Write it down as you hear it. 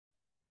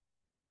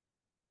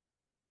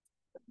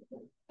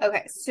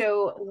Okay,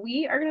 so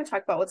we are going to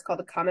talk about what's called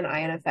the common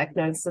ion effect.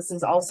 Notice this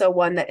is also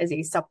one that is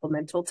a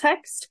supplemental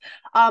text.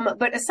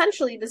 But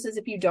essentially, this is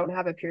if you don't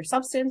have a pure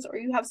substance or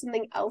you have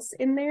something else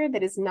in there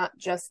that is not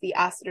just the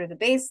acid or the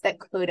base that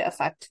could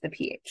affect the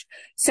pH.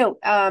 So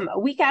a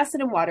weak acid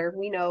in water,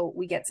 we know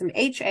we get some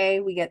HA,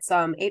 we get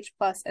some H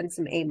plus and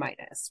some A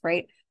minus,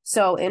 right?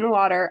 So in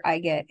water, I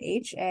get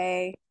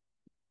HA,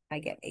 I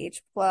get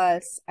H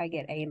plus, I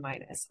get A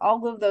minus.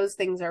 All of those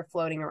things are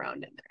floating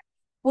around in there.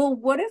 Well,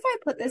 what if I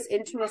put this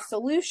into a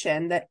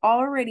solution that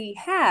already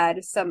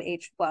had some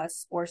H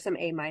plus or some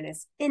A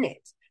minus in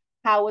it?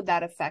 How would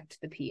that affect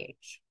the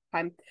pH?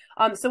 Okay.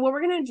 So what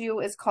we're going to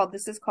do is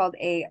this is called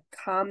a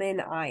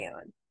common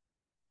ion.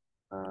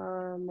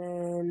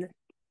 Common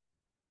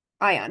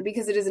ion,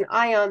 because it is an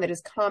ion that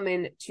is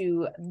common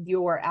to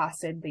your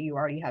acid that you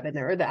already have in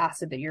there, or the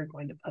acid that you're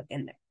going to put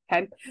in there.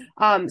 Okay.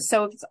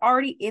 So if it's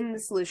already in the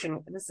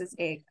solution, this is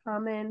a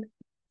common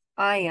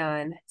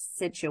ion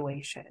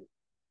situation.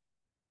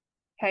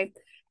 Okay.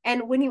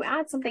 And when you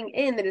add something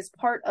in that is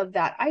part of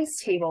that ice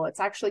table, it's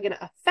actually going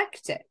to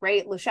affect it,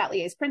 right? Le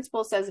Chatelier's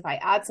principle says if I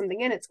add something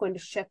in, it's going to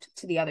shift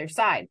to the other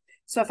side.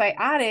 So if I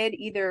added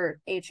either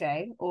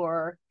HA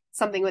or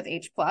something with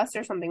H plus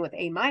or something with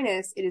A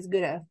minus, it is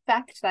going to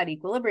affect that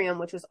equilibrium,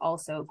 which is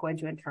also going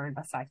to in turn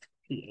affect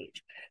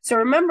pH. So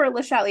remember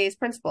Le Chatelier's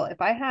principle.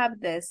 If I have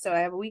this, so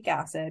I have a weak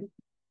acid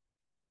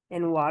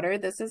in water,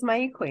 this is my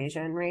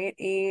equation, right?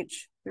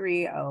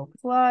 H3O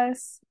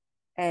plus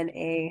and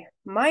A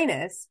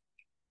minus.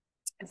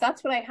 If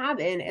that's what I have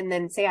in, and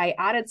then say I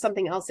added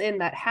something else in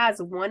that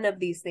has one of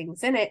these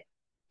things in it,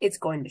 it's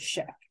going to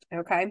shift.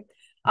 Okay.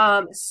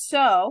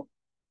 So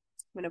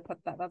I'm going to put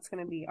that's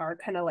going to be our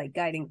kind of like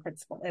guiding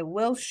principle. It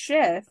will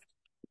shift.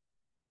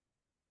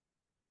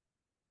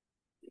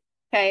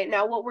 Okay.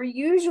 Now, what we're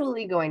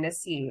usually going to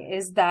see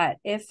is that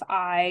if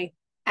I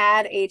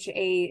add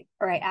HA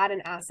or I add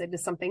an acid to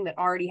something that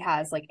already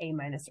has like A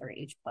minus or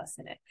H plus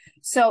in it.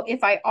 So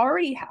if I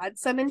already had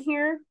some in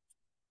here,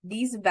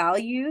 these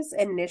values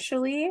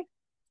initially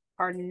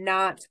are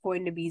not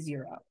going to be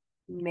 0.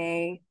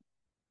 May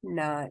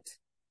not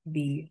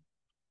be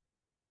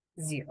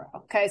 0.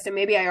 Okay, so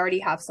maybe I already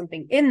have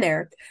something in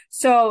there.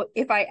 So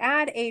if I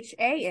add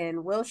HA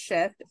in, we'll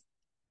shift,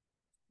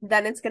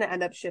 then it's going to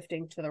end up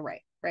shifting to the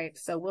right, right?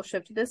 So we'll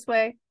shift this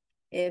way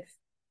if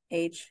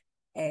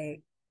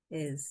HA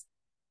is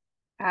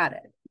added.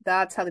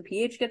 That's how the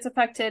pH gets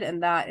affected,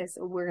 and that is,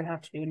 we're going to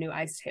have to do a new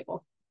ice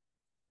table.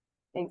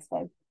 Thanks,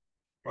 babe.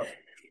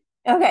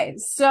 Okay,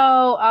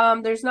 so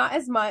there's not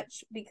as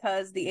much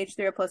because the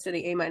H3O plus or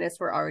the A minus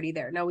were already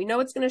there. Now we know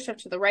it's going to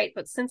shift to the right,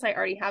 but since I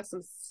already have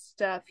some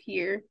stuff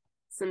here,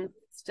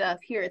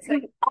 it's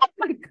like, oh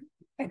my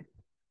God,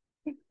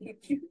 I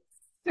hate you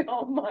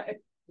so much.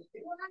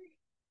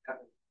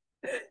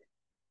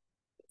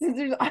 Since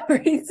there's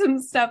already some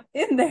stuff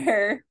in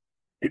there,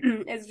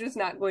 it's just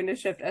not going to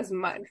shift as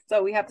much.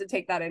 So we have to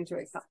take that into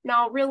account.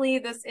 Now, really,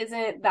 this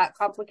isn't that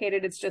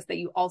complicated. It's just that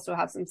you also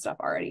have some stuff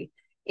already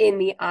in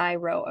the I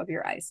row of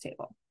your ice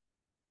table.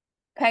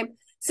 Okay,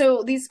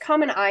 so these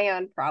common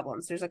ion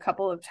problems, there's a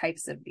couple of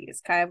types of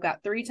these. Okay, I've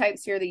got 3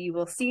 types here that you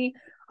will see.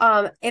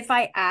 If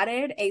I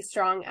added a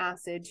strong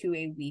acid to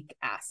a weak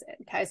acid,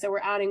 okay, so we're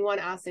adding one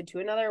acid to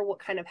another, what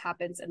kind of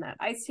happens in that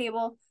ice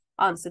table?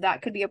 So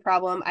that could be a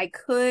problem. I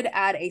could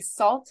add a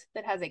salt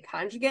that has a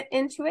conjugate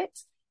into it,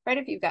 right?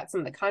 If you've got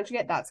some of the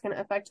conjugate, that's going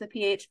to affect the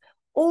pH.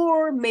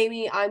 Or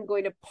maybe I'm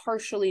going to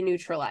partially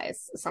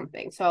neutralize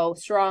something. So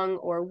strong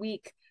or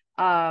weak,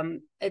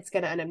 it's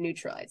going to end up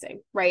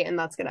neutralizing, right? And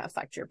that's going to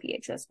affect your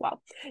pH as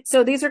well.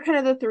 So these are kind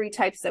of the 3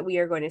 types that we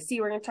are going to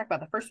see. We're going to talk about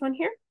the first one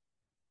here.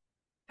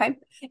 Okay.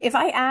 If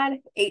I add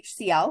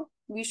HCl,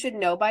 we should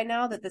know by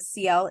now that the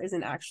Cl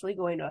isn't actually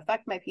going to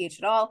affect my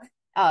pH at all.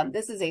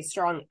 This is a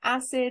strong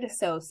acid,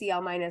 so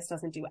Cl minus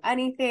doesn't do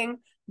anything.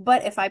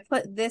 But if I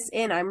put this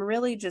in, I'm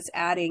really just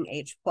adding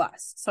H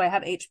plus. So I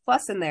have H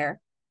plus in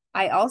there.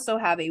 I also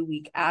have a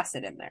weak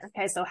acid in there.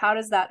 Okay, so how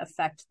does that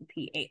affect the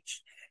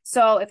pH?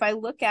 So if I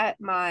look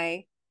at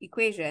my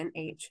equation,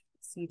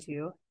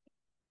 HC2,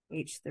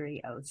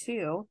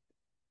 H3O2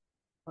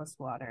 plus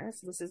water.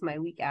 So this is my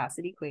weak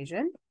acid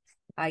equation.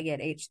 I get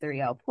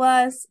H3O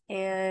plus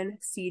and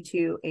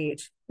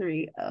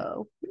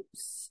C2H3O,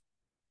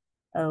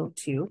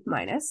 O2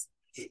 minus.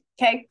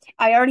 Okay,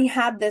 I already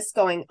had this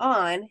going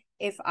on.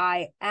 If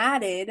I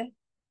added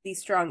the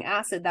strong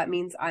acid, that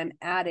means I'm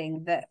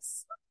adding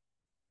this.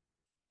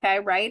 Okay,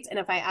 right? And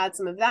if I add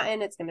some of that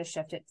in, it's going to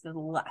shift it to the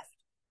left.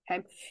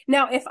 Okay,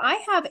 now if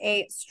I have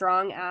a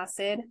strong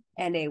acid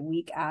and a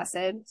weak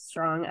acid,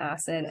 strong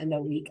acid and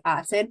a weak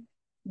acid,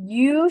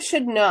 you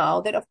should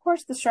know that, of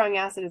course, the strong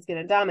acid is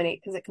going to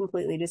dominate because it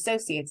completely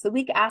dissociates. The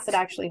weak acid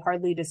actually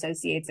hardly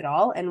dissociates at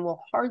all and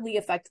will hardly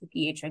affect the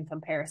pH in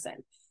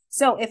comparison.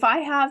 So if I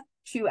have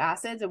 2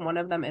 acids and one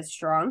of them is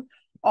strong,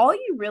 all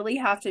you really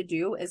have to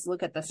do is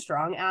look at the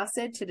strong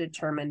acid to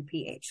determine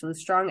pH. So the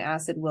strong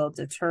acid will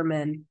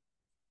determine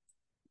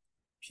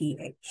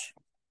pH.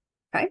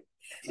 Okay.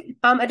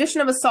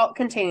 Addition of a salt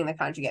containing the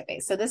conjugate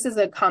base. So this is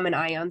a common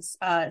ions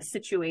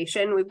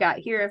situation. We've got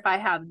here, if I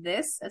have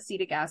this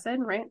acetic acid,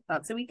 right?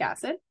 That's a weak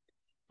acid.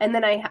 And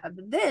then I have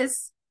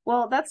this,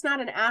 well, that's not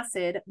an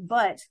acid,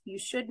 but you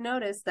should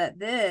notice that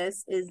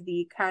this is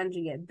the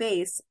conjugate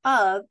base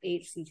of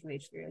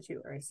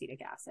HC2H3O2 or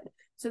acetic acid.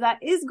 So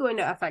that is going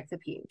to affect the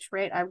pH,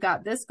 right? I've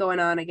got this going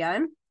on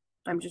again.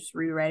 I'm just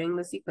rewriting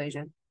this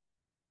equation.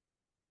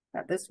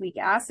 Got this weak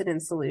acid in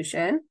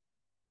solution.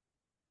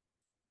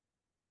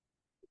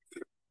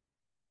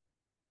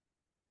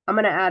 I'm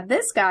going to add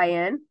this guy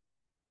in,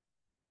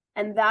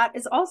 and that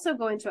is also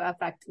going to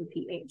affect the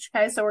pH.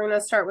 Okay, so we're going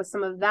to start with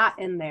some of that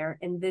in there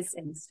in this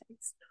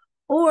instance.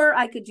 Or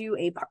I could do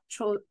a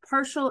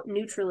partial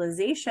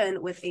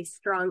neutralization with a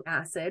strong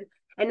acid.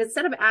 And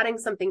instead of adding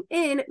something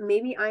in,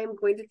 maybe I am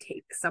going to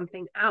take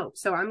something out.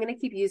 So I'm going to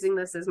keep using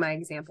this as my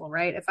example,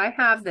 right? If I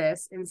have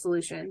this in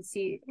solution,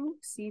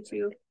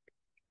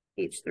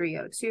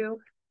 C2H3O2,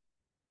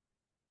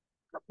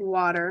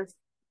 water,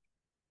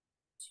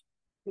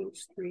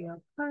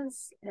 H3O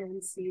plus,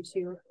 and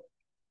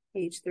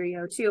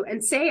C2H3O2.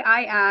 And say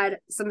I add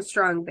some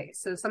strong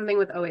base, so something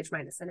with OH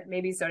minus in it,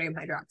 maybe sodium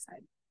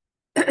hydroxide.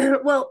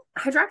 Well,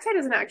 hydroxide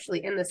isn't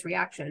actually in this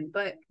reaction,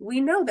 but we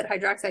know that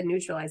hydroxide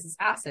neutralizes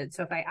acid.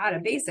 So if I add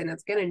a base in,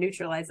 it's going to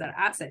neutralize that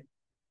acid.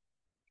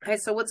 Okay,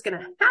 so what's going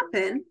to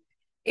happen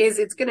is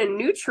it's going to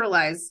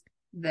neutralize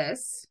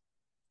this,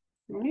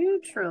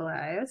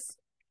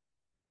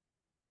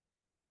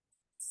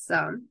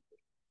 some,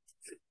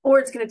 or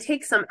it's going to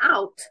take some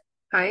out,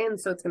 okay, and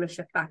so it's going to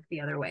shift back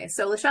the other way.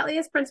 So Le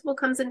Chatelier's principle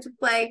comes into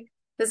play.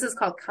 This is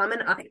called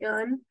common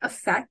ion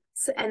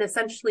effects, and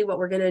essentially what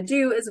we're going to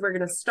do is we're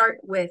going to start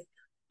with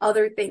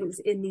other things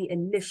in the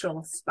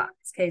initial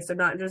spots, okay, so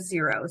not just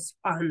zeros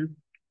on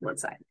one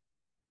side.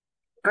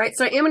 All right,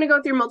 so I am going to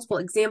go through multiple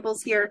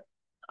examples here.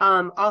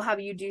 I'll have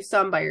you do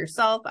some by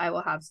yourself. I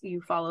will have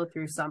you follow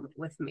through some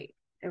with me.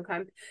 Okay,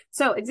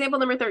 so example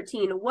number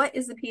 13, what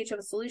is the pH of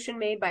a solution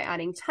made by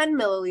adding 10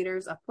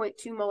 milliliters of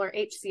 0.2 molar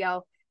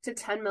HCl to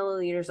 10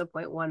 milliliters of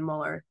 0.1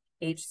 molar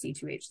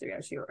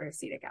HC2H3O2 or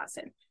acetic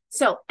acid?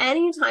 So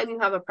anytime you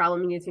have a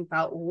problem, you think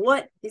about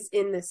what is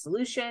in this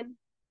solution,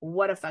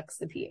 what affects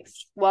the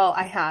pH? Well,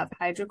 I have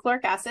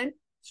hydrochloric acid,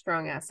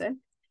 strong acid.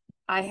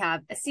 I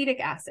have acetic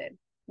acid,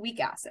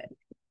 weak acid,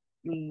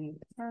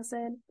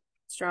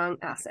 strong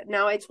acid.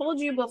 Now, I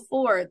told you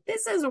before,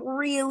 this is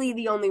really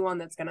the only one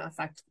that's going to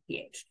affect the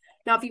pH.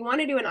 Now, if you want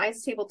to do an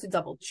isotable to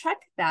double check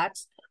that,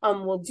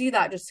 we'll do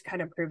that just to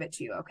kind of prove it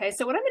to you, okay?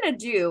 So what I'm going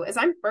to do is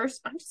I'm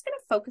just going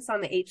to focus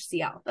on the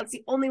HCl. That's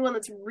the only one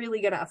that's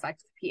really going to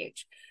affect the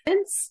pH.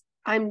 Since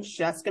I'm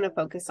just going to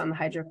focus on the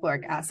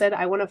hydrochloric acid,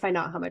 I want to find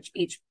out how much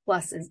H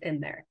plus is in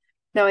there.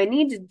 Now, I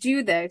need to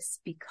do this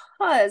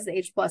because the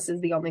H plus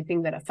is the only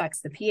thing that affects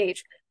the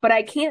pH, but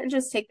I can't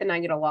just take the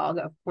negative log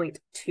of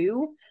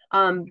 0.2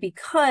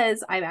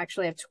 because I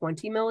actually have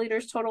 20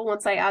 milliliters total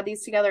once I add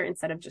these together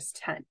instead of just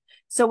 10.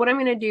 So what I'm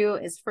going to do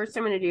is first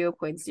I'm going to do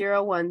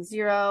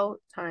 0.010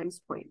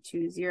 times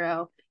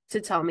 0.20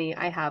 to tell me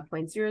I have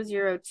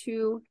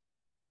 0.002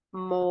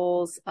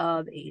 moles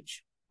of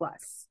H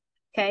plus.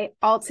 Okay,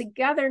 all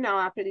together now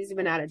after these have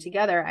been added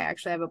together, I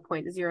actually have a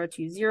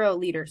 0.020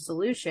 liter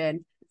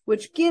solution,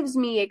 which gives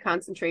me a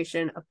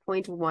concentration of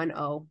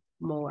 0.10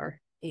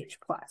 molar H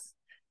plus.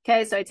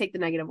 Okay, so I take the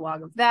negative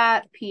log of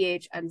that,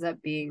 pH ends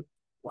up being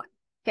 1.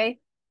 Okay,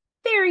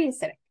 very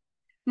acidic.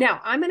 Now,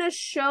 I'm going to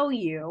show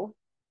you,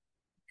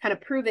 kind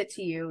of prove it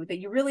to you, that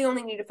you really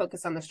only need to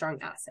focus on the strong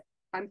acid.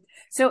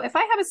 So if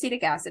I have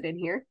acetic acid in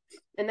here,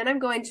 and then I'm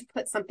going to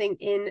put something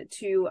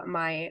into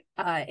my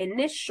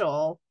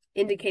initial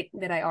indicate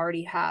that I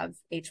already have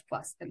H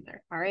plus in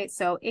there. All right,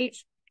 so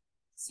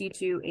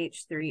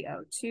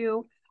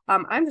HC2H3O2.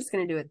 I'm just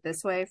going to do it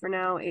this way for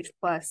now, H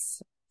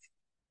plus,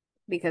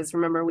 because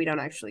remember, we don't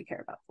actually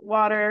care about the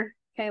water.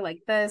 Okay,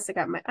 like this, I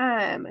got my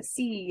I, my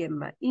C, and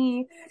my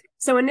E.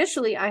 So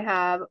initially, I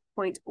have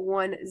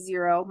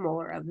 0.10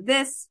 molar of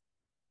this.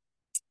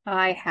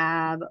 I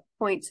have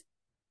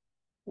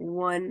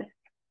 0.10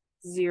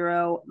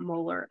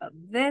 molar of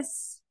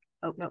this.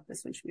 Oh, no,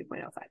 this one should be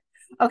 0.05.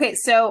 Okay,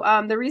 so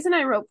the reason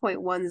I wrote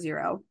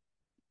 0.10,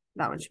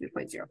 that one should be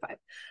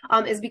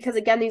 0.05, is because,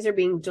 again, these are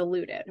being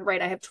diluted,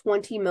 right? I have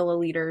 20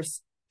 milliliters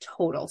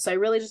total. So I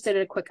really just did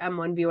a quick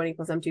M1 V1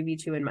 equals M2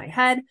 V2 in my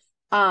head.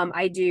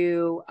 I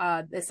do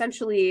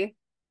essentially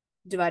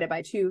divide it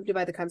by 2,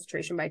 divide the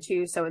concentration by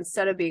 2. So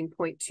instead of being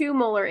 0.2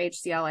 molar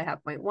HCl, I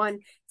have 0.1.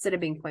 Instead of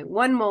being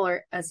 0.1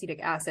 molar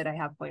acetic acid, I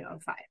have 0.05.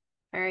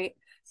 All right.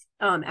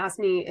 Ask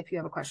me if you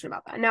have a question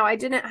about that. Now, I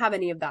didn't have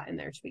any of that in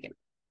there to begin with.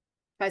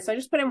 Okay, so I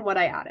just put in what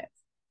I added.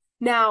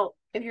 Now,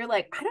 if you're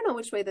like, I don't know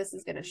which way this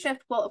is going to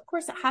shift, well, of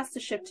course, it has to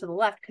shift to the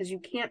left because you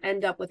can't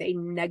end up with a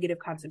negative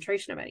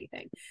concentration of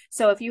anything.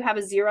 So if you have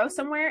a 0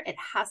 somewhere, it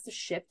has to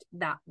shift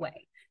that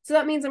way. So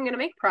that means I'm going to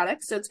make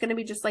products. So it's going to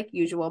be just like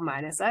usual,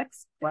 minus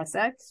x plus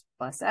x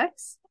plus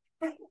x,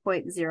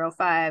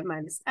 0.05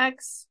 minus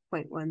x,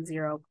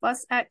 0.10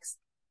 plus x,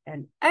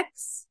 and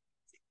x.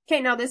 Okay,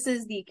 now this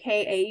is the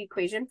Ka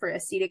equation for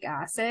acetic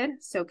acid.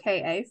 So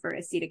Ka for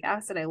acetic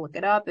acid, I look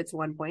it up, it's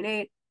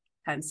 1.8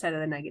 times 10 to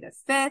the negative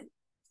fifth.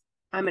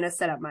 I'm going to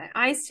set up my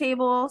ice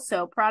table.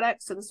 So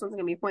product, so this one's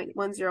going to be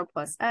 0.10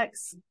 plus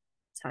x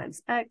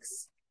times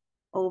x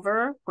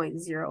over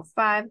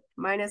 0.05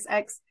 minus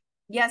x.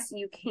 Yes,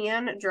 you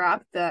can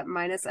drop the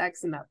minus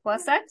x and that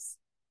plus x.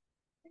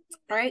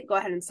 All right, go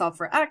ahead and solve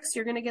for x.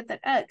 You're going to get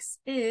that x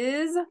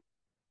is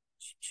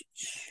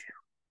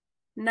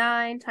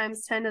 9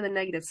 times 10 to the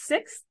negative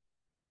 6.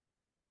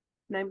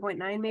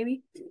 9.9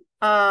 maybe.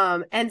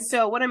 And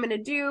so what I'm going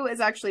to do is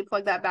actually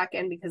plug that back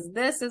in because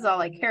this is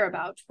all I care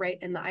about, right?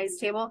 In the ice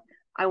table,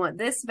 I want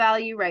this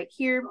value right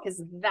here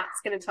because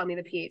that's going to tell me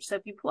the pH. So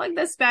if you plug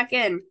this back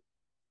in,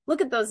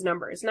 look at those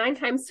numbers. 9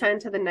 times 10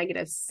 to the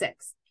negative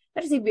 6.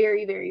 That is a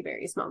very, very,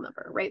 very small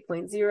number, right?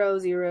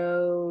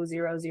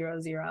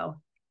 0.0000009.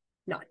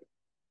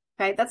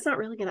 Okay, that's not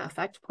really going to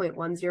affect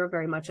 0.10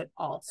 very much at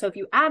all. So if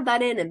you add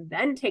that in and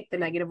then take the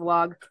negative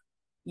log,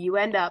 you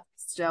end up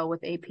still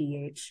with a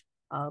pH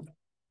of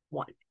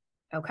 1.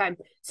 Okay,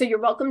 so you're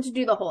welcome to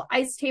do the whole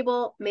ice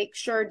table. Make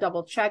sure,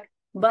 double check,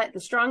 but the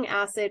strong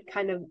acid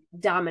kind of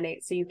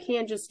dominates. So you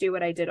can just do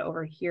what I did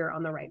over here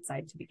on the right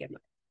side to begin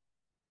with.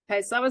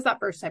 Okay, so that was that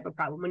first type of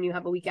problem when you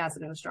have a weak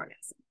acid and a strong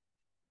acid.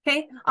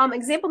 Okay,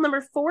 example number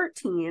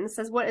 14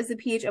 says, what is the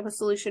pH of a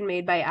solution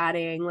made by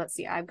adding, let's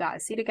see, I've got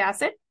acetic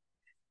acid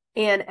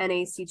and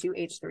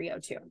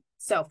NaC2H3O2.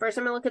 So first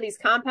I'm gonna look at these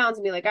compounds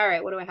and be like, all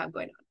right, what do I have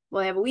going on?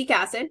 Well, I have a weak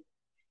acid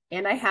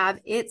and I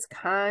have its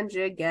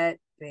conjugate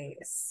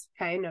base.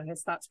 Okay,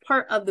 notice that's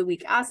part of the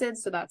weak acid,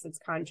 so that's its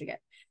conjugate.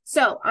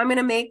 So I'm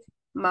gonna make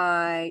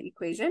my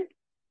equation,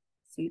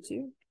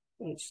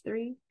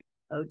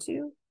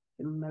 C2H3O2,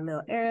 my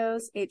little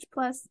arrows, H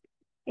plus,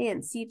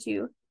 and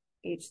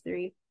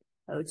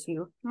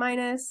C2H3O2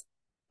 minus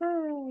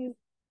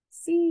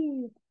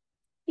CE.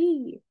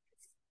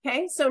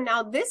 Okay, so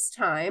now this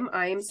time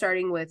I am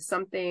starting with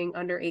something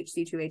under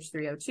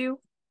HC2H3O2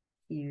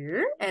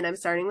 here, and I'm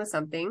starting with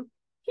something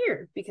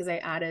here because I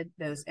added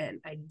those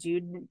in. I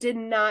did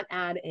not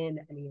add in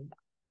any of that.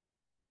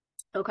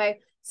 Okay,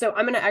 so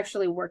I'm going to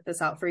actually work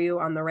this out for you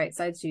on the right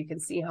side so you can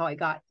see how I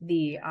got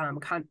the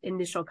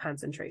initial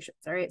concentrations.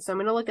 All right, so I'm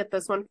going to look at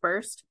this one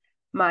first,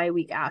 my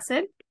weak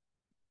acid.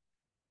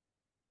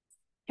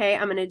 Okay,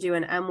 I'm going to do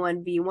an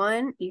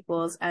M1V1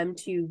 equals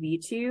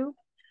M2V2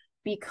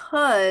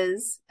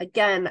 because,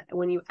 again,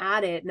 when you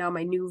add it, now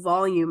my new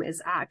volume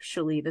is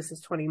actually, this is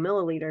 20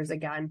 milliliters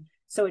again,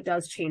 so it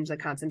does change the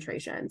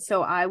concentration.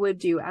 So I would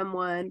do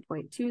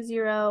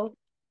M1.20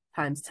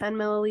 times 10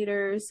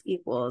 milliliters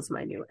equals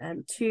my new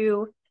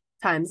M2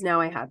 times,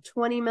 now I have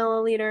 20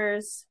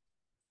 milliliters,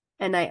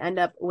 and I end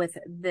up with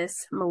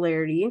this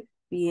molarity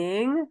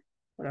being,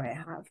 what do I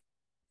have?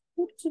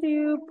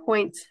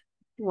 0.10,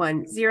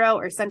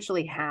 or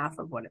essentially half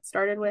of what it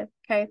started with.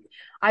 Okay,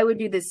 I would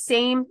do the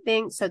same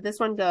thing. So this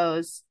one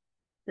goes,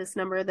 this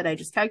number that I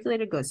just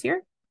calculated goes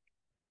here.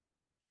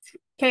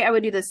 Okay, I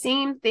would do the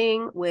same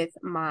thing with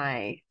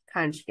my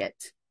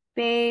conjugate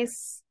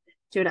base.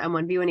 Do an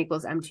M1V1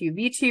 equals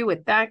M2V2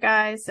 with that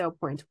guy. So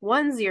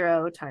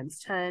 0.10 times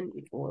 10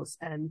 equals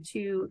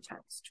M2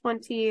 times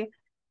 20.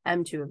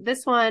 M2 of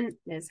this one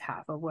is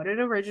half of what it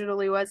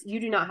originally was. You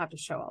do not have to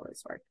show all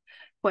this work.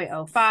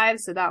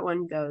 0.05, so that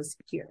one goes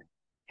here.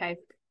 Okay,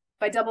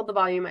 if I doubled the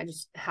volume, I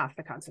just half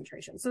the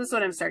concentration. So this is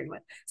what I'm starting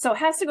with. So it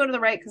has to go to the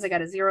right because I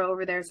got a 0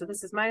 over there. So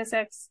this is minus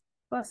x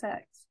plus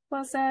x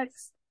plus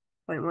x,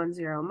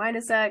 0.10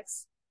 minus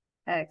x,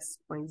 x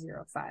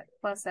 0.05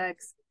 plus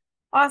x.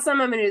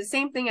 Awesome, I'm going to do the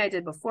same thing I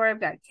did before. I've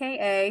got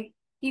Ka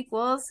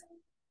equals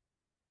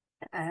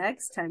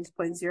x times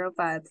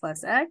 0.05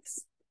 plus x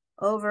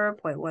over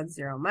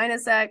 0.10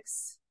 minus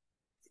x.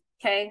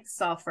 Okay,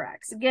 solve for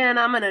x. Again,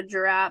 I'm going to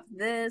drop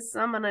this.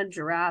 I'm going to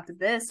drop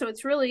this. So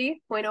it's really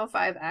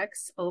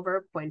 0.05x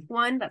over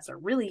 0.1. That's a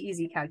really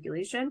easy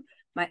calculation.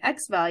 My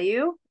x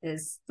value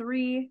is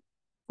 3.6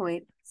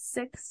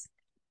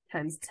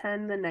 times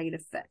 10 to the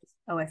negative fifth.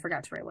 Oh, I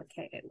forgot to write what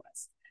Ka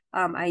was.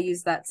 I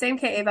used that same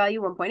Ka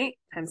value, 1.8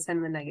 times 10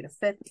 to the negative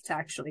fifth, to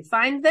actually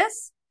find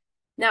this.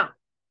 Now,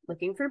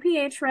 looking for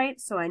pH,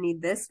 right? So I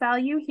need this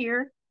value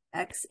here.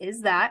 X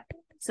is that.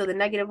 So the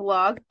negative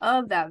log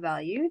of that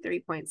value,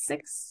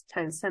 3.6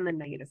 times 10 to the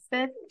negative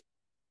fifth,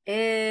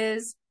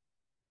 is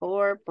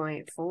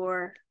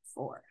 4.44.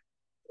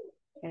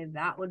 Okay,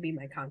 that would be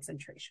my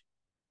concentration.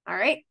 All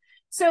right.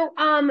 So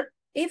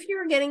if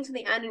you're getting to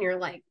the end and you're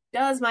like,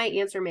 does my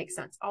answer make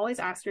sense? Always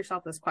ask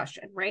yourself this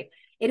question, right?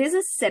 It is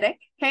acidic,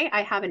 okay?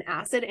 I have an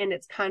acid and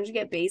its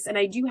conjugate base, and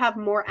I do have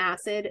more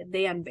acid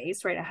than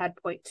base, right? I had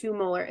 0.2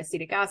 molar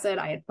acetic acid.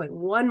 I had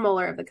 0.1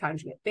 molar of the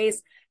conjugate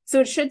base.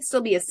 So it should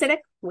still be acidic,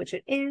 which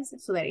it is.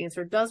 So that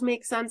answer does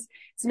make sense.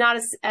 It's not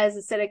as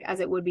acidic as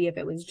it would be if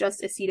it was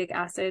just acetic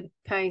acid,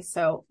 okay?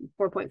 So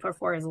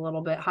 4.44 is a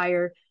little bit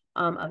higher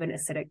of an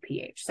acidic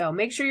pH. So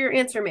make sure your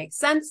answer makes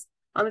sense.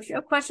 If you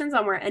have questions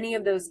on where any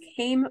of those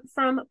came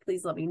from,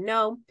 please let me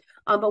know.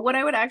 But what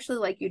I would actually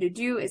like you to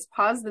do is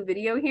pause the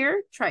video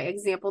here, try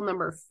example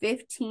number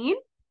 15,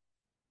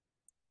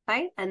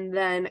 Okay, and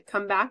then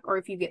come back, or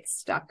if you get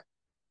stuck,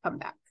 come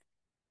back.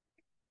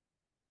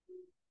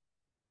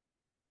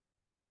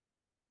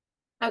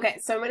 Okay,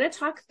 so I'm going to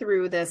talk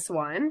through this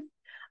one.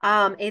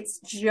 It's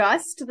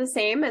just the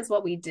same as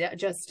what we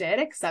just did,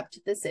 except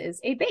this is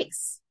a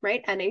base,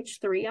 right?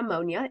 NH3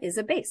 ammonia is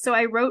a base. So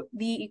I wrote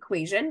the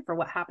equation for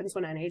what happens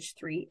when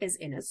NH3 is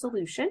in a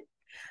solution.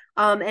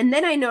 And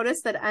then I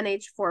noticed that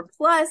NH4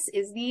 plus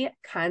is the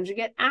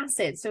conjugate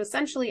acid. So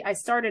essentially I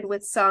started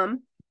with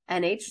some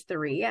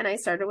NH3 and I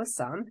started with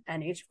some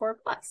NH4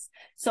 plus.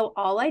 So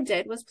all I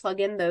did was plug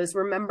in those.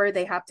 Remember,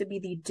 they have to be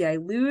the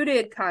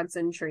diluted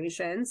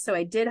concentrations. So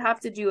I did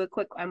have to do a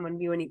quick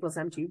M1V1 equals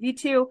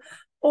M2V2.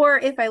 Or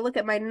if I look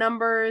at my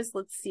numbers,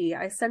 let's see,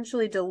 I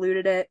essentially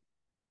diluted it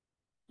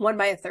 1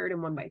 by 1/3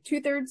 and 1 by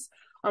 2/3.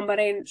 But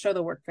I didn't show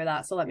the work for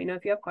that. So let me know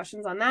if you have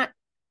questions on that.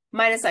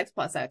 Minus x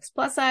plus x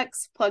plus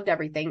x, plugged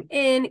everything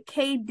in.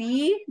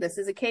 KB, this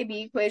is a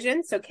KB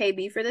equation. So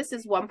KB for this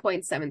is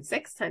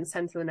 1.76 times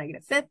 10 to the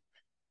negative fifth.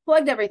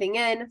 Plugged everything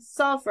in,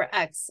 solve for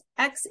x.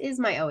 X is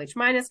my OH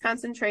minus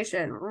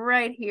concentration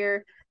right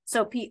here.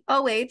 So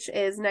POH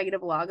is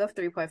negative log of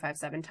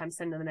 3.57 times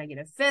 10 to the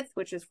negative fifth,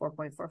 which is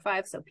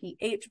 4.45. So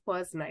pH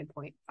was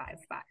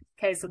 9.55.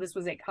 Okay, so this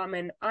was a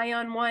common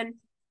ion one,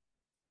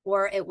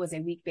 or it was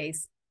a weak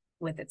base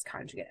with its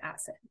conjugate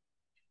acid.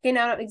 Okay,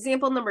 now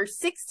example number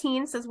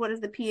 16 says, what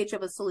is the pH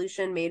of a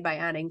solution made by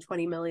adding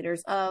 20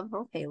 milliliters of,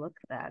 okay, look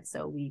at that.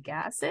 So weak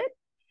acid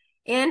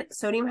and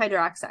sodium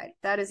hydroxide.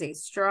 That is a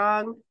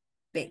strong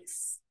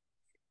base.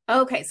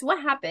 Okay, so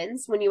what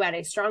happens when you add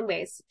a strong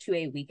base to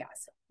a weak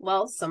acid?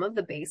 Well, some of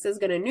the base is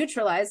going to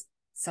neutralize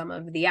some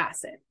of the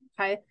acid,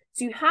 okay?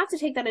 So you have to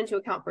take that into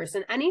account first.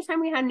 And anytime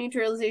we had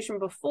neutralization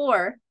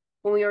before,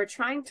 when we were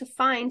trying to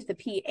find the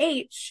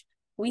pH,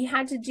 we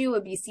had to do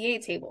a BCA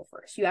table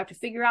first. You have to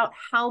figure out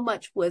how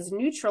much was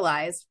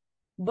neutralized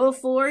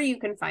before you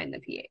can find the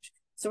pH.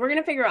 So we're going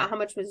to figure out how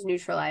much was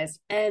neutralized,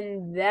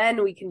 and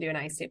then we can do an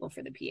ice table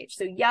for the pH.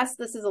 So yes,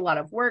 this is a lot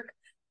of work,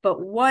 but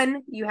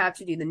one, you have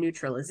to do the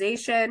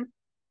neutralization.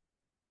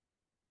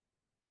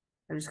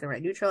 I'm just going to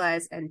write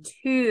neutralize. And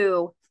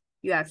two,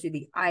 you have to do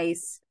the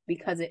ice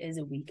because it is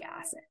a weak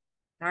acid.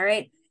 All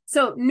right.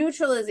 So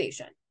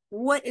neutralization.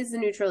 What is the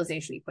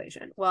neutralization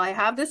equation? Well, I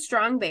have the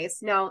strong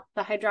base. Now,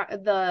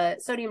 the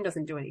sodium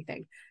doesn't do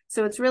anything.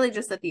 So it's really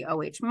just that the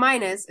OH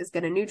minus is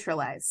going to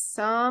neutralize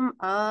some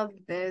of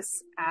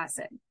this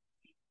acid.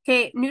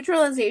 Okay,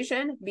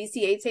 neutralization,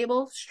 BCA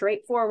table,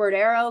 straightforward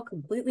arrow,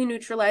 completely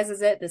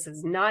neutralizes it. This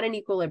is not an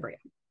equilibrium.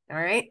 All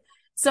right.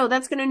 So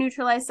that's going to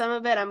neutralize some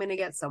of it. I'm going to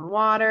get some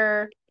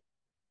water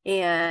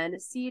and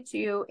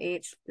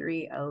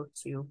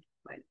C2H3O2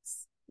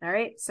 minus. All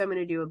right. So I'm going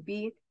to do a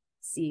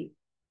BCA.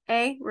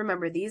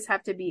 Remember, these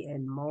have to be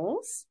in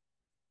moles.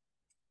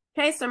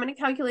 Okay, so I'm going to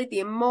calculate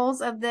the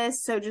moles of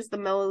this. So just the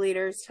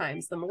milliliters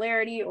times the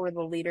molarity, or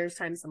the liters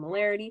times the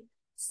molarity.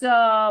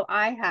 So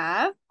I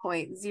have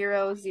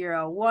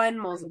 0.001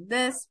 moles of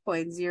this,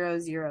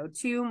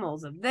 0.002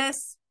 moles of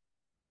this.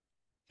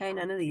 Okay,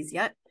 none of these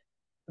yet.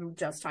 I'm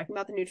just talking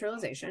about the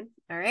neutralization.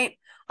 All right.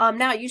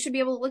 Now you should be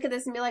able to look at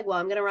this and be like, well,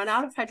 I'm going to run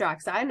out of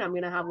hydroxide and I'm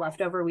going to have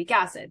leftover weak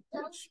acid,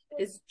 which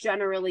is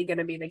generally going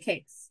to be the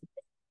case.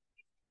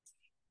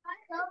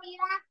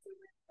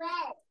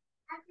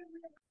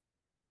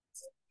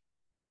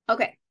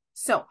 Okay,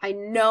 so I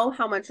know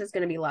how much is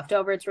going to be left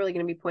over. It's really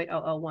going to be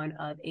 0.001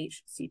 of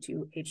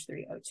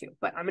HC2H3O2,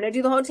 but I'm going to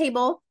do the whole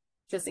table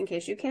just in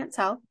case you can't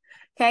tell.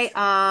 Okay,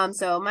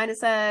 so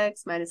minus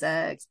x plus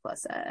x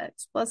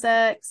plus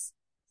x.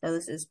 So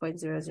this is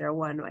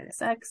 0.001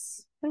 minus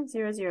x,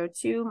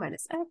 0.002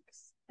 minus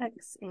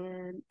x,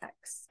 and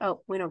x.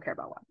 Oh, we don't care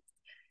about one.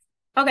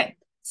 Okay,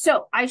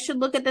 so I should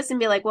look at this and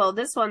be like, well,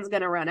 this one's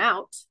going to run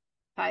out.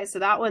 Okay, so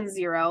that one's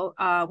 0,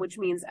 which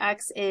means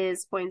x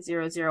is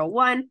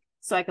 0.001.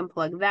 So I can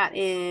plug that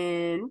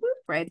in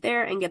right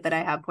there and get that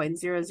I have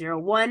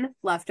 0.001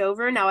 left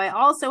over. Now I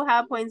also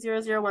have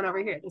 0.001 over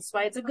here. That's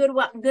why it's a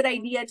good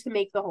idea to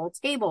make the whole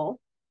table,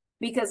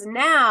 because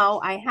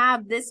now I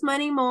have this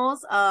many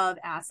moles of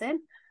acid.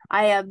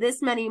 I have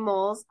this many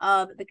moles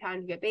of the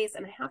conjugate base,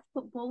 and I have to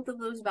put both of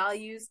those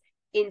values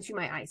into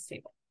my ice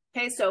table.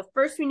 Okay, so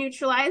first we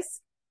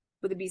neutralize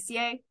with a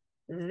BCA.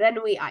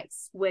 Then we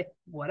ice with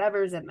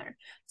whatever's in there.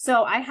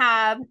 So I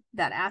have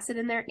that acid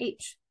in there,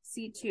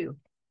 HC2,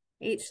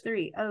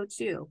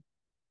 H3O2.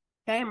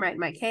 Okay, I'm writing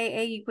my Ka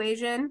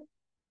equation.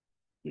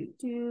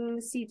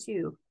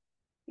 C2,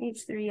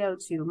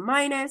 H3O2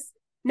 minus.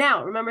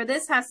 Now, remember,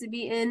 this has to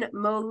be in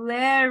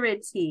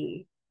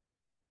molarity.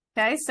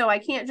 Okay, so I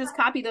can't just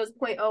copy those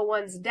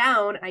 0.01s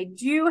down. I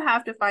do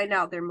have to find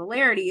out their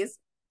molarities.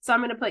 So I'm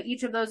going to put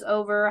each of those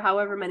over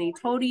however many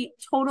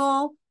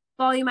total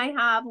volume I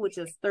have, which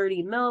is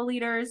 30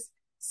 milliliters.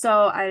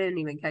 So I didn't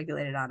even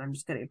calculate it out. I'm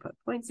just going to put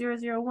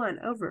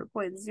 0.001 over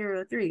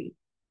 0.03.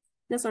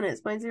 This one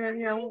is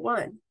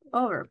 0.001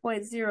 over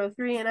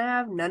 0.03, and I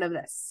have none of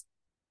this.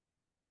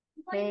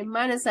 Okay,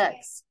 minus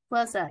x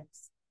plus x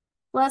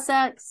plus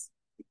x,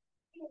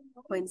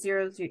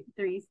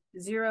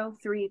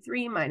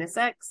 0.033 minus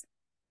x,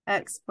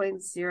 x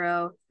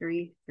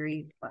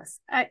 0.033 plus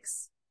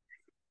x.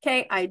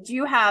 Okay, I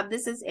do have,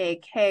 this is a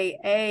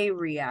Ka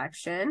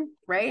reaction,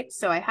 right?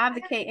 So I have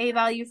the Ka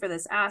value for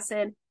this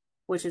acid,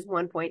 which is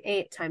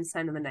 1.8 times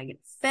 10 to the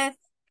negative fifth.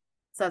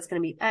 So that's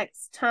going to be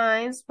x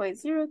times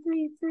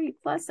 0.033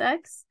 plus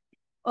x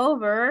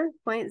over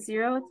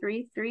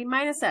 0.033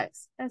 minus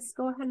x. Let's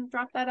go ahead and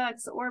drop that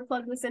x or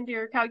plug this into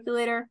your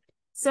calculator.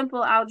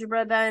 Simple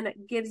algebra then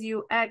gives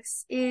you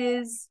x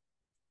is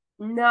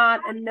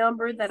not a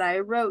number that I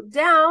wrote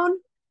down,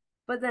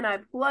 but then I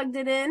plugged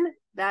it in.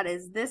 That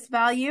is this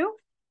value.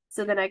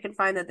 So then I can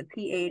find that the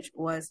pH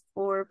was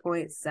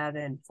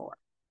 4.74.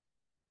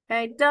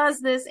 Okay,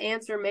 does this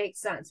answer make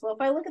sense? Well,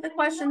 if I look at the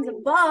questions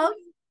above,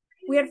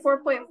 we had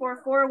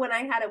 4.44 when I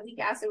had a weak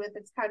acid with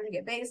its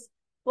conjugate base.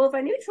 Well, if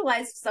I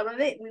neutralized some of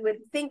it, we would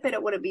think that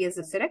it wouldn't be as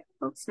acidic.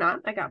 Well, it's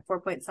not. I got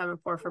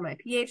 4.74 for my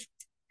pH,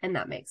 and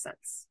that makes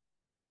sense.